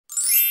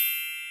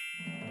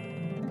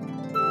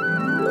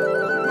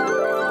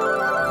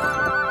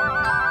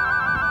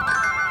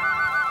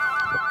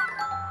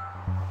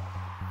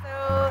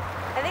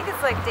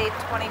like day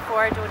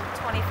 24,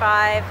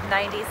 25,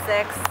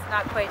 96,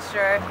 not quite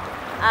sure.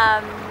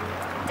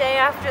 Day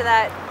after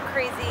that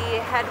crazy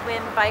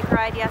headwind bike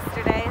ride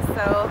yesterday,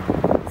 so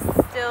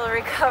still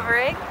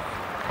recovering.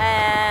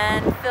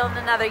 And filmed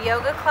another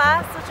yoga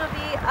class, which will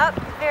be up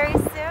very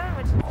soon,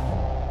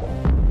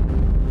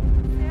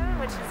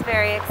 which is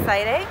very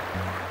exciting.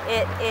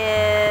 It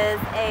is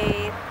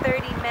a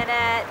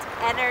 30-minute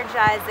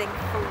energizing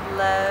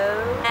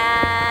flow,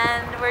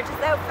 and we're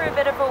just out for a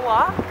bit of a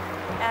walk,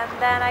 and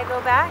then I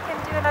go back and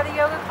do another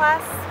yoga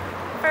class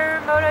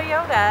for Moto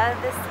Yoga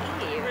this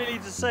eve. Really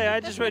to say, I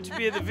just went to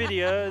be in the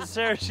video, and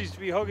Sarah seems to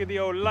be hogging the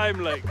old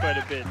limelight quite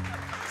a bit.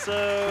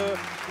 So,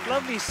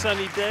 lovely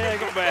sunny day, I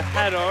got my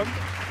hat on,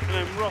 and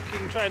I'm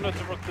rocking, trying not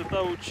to rock the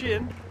double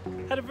chin.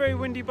 Had a very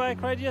windy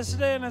bike ride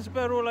yesterday, and that's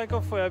about all I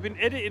got for you. I've been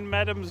editing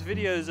Madam's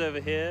videos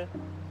over here.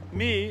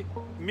 Me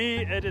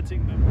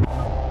editing them.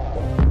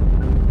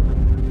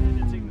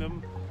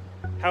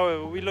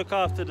 However, we look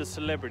after the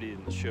celebrity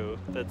in the show,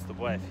 that's the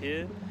wife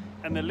here,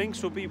 and the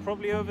links will be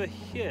probably over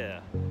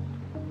here.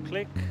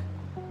 Click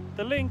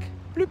the link,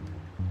 bloop.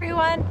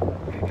 Everyone,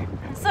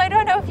 so I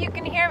don't know if you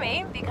can hear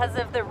me because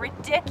of the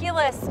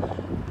ridiculous,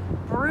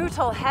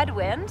 brutal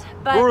headwind,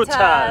 but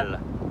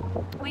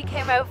we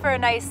came out for a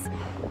nice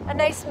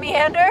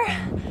meander,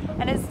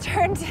 and it's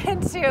turned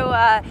into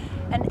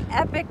an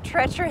epic,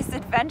 treacherous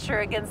adventure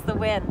against the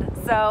wind.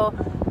 So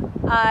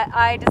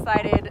I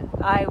decided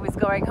I was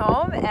going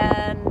home,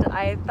 and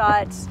I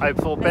thought I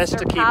thought best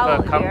to keep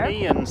her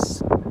company and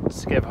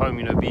skip home,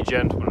 you know, be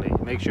gentlemanly.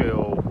 Make sure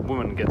your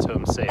woman gets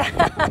home safe.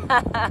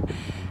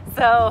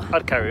 So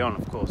I'd carry on,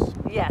 of course.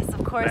 Yes,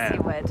 of course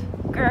you would.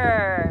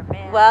 Grrr,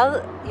 man.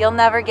 Well, you'll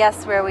never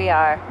guess where we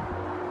are.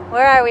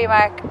 Where are we,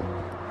 Mark?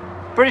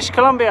 British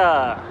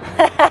Columbia.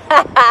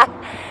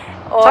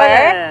 Or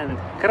Thailand.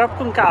 Krap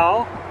Kun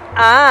Kao.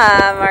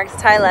 Ah, Mark's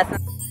Thai lesson.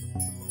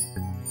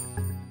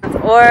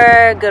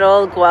 Or good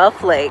old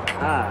Guelph Lake.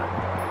 Ah,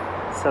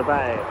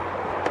 Sabai.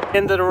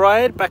 End of the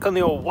ride, back on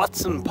the old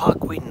Watson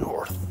Parkway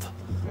North.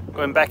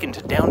 Going back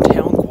into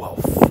downtown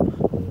Guelph.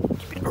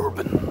 Keep it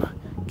urban,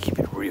 keep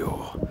it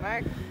real.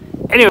 Mark.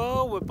 Anyway,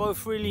 well, we're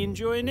both really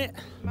enjoying it.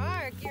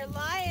 Mark, you're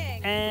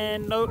lying.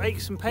 And no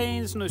aches and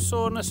pains, no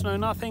soreness, no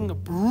nothing.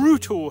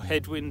 Brutal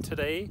headwind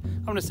today.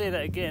 I'm going to say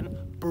that again.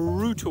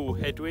 Brutal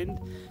headwind.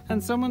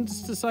 And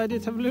someone's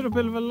decided to have a little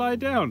bit of a lie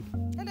down.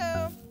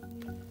 Hello.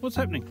 What's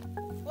happening?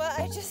 Well,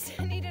 I just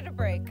needed a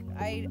break.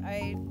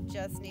 I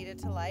just needed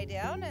to lie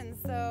down, and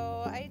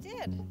so I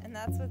did. And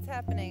that's what's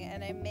happening.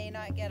 And I may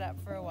not get up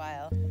for a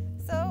while.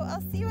 So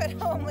I'll see you at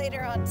home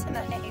later on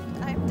tonight.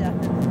 I'm done.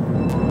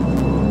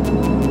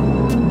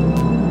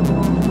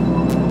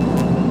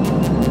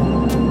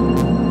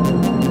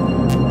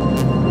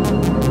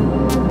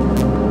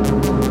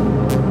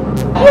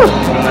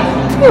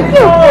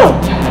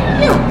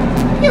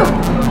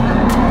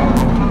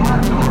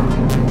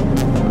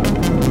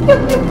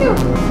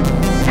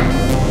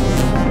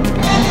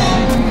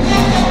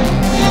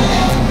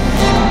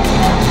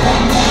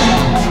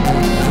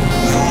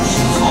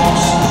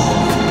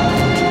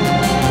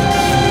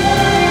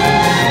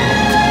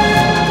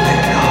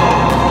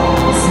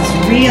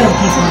 Real,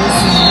 people, this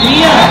is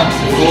real.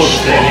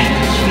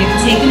 We've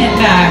taken it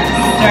back,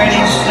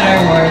 starting Star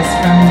Wars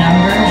from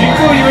number 1.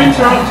 Chico, you're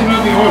interrupting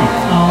movie 1.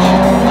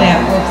 Oh,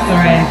 yeah, oops,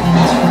 sorry, I'm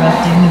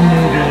interrupting the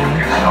movie.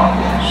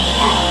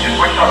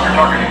 Switch off your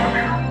targeting.